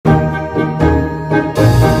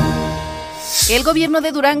El gobierno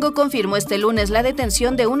de Durango confirmó este lunes la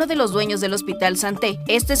detención de uno de los dueños del Hospital Santé.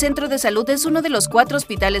 Este centro de salud es uno de los 4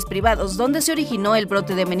 hospitales privados donde se originó el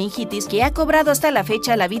brote de meningitis que ha cobrado hasta la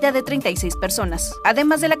fecha la vida de 36 personas.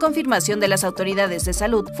 Además de la confirmación de las autoridades de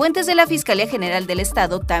salud, fuentes de la Fiscalía General del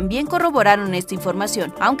Estado también corroboraron esta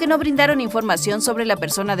información, aunque no brindaron información sobre la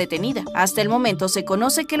persona detenida. Hasta el momento se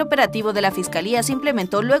conoce que el operativo de la Fiscalía se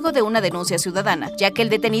implementó luego de una denuncia ciudadana, ya que el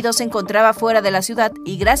detenido se encontraba fuera de la ciudad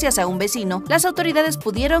y gracias a un vecino, las autoridades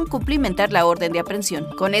pudieron cumplimentar la orden de aprehensión.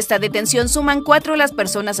 Con esta detención suman 4 las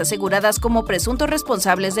personas aseguradas como presuntos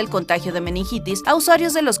responsables del contagio de meningitis a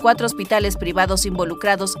usuarios de los 4 hospitales privados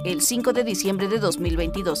involucrados el 5 de diciembre de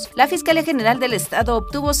 2022. La Fiscalía General del Estado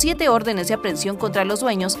obtuvo 7 órdenes de aprehensión contra los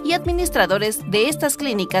dueños y administradores de estas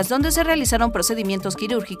clínicas donde se realizaron procedimientos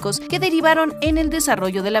quirúrgicos que derivaron en el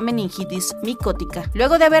desarrollo de la meningitis micótica.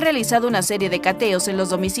 Luego de haber realizado una serie de cateos en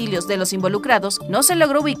los domicilios de los involucrados, no se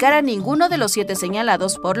logró ubicar a ninguno de los 7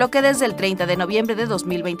 señalados, por lo que desde el 30 de noviembre de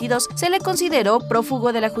 2022 se le consideró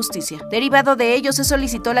prófugo de la justicia. Derivado de ello, se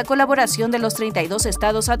solicitó la colaboración de los 32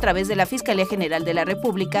 estados a través de la Fiscalía General de la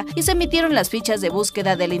República y se emitieron las fichas de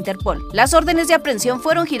búsqueda del Interpol. Las órdenes de aprehensión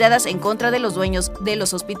fueron giradas en contra de los dueños de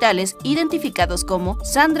los hospitales, identificados como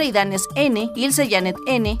Sandra Idanes N., Ilse Janet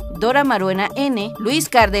N., Dora Maruena N., Luis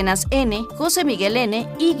Cárdenas N., José Miguel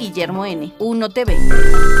N. y Guillermo N. 1 TV.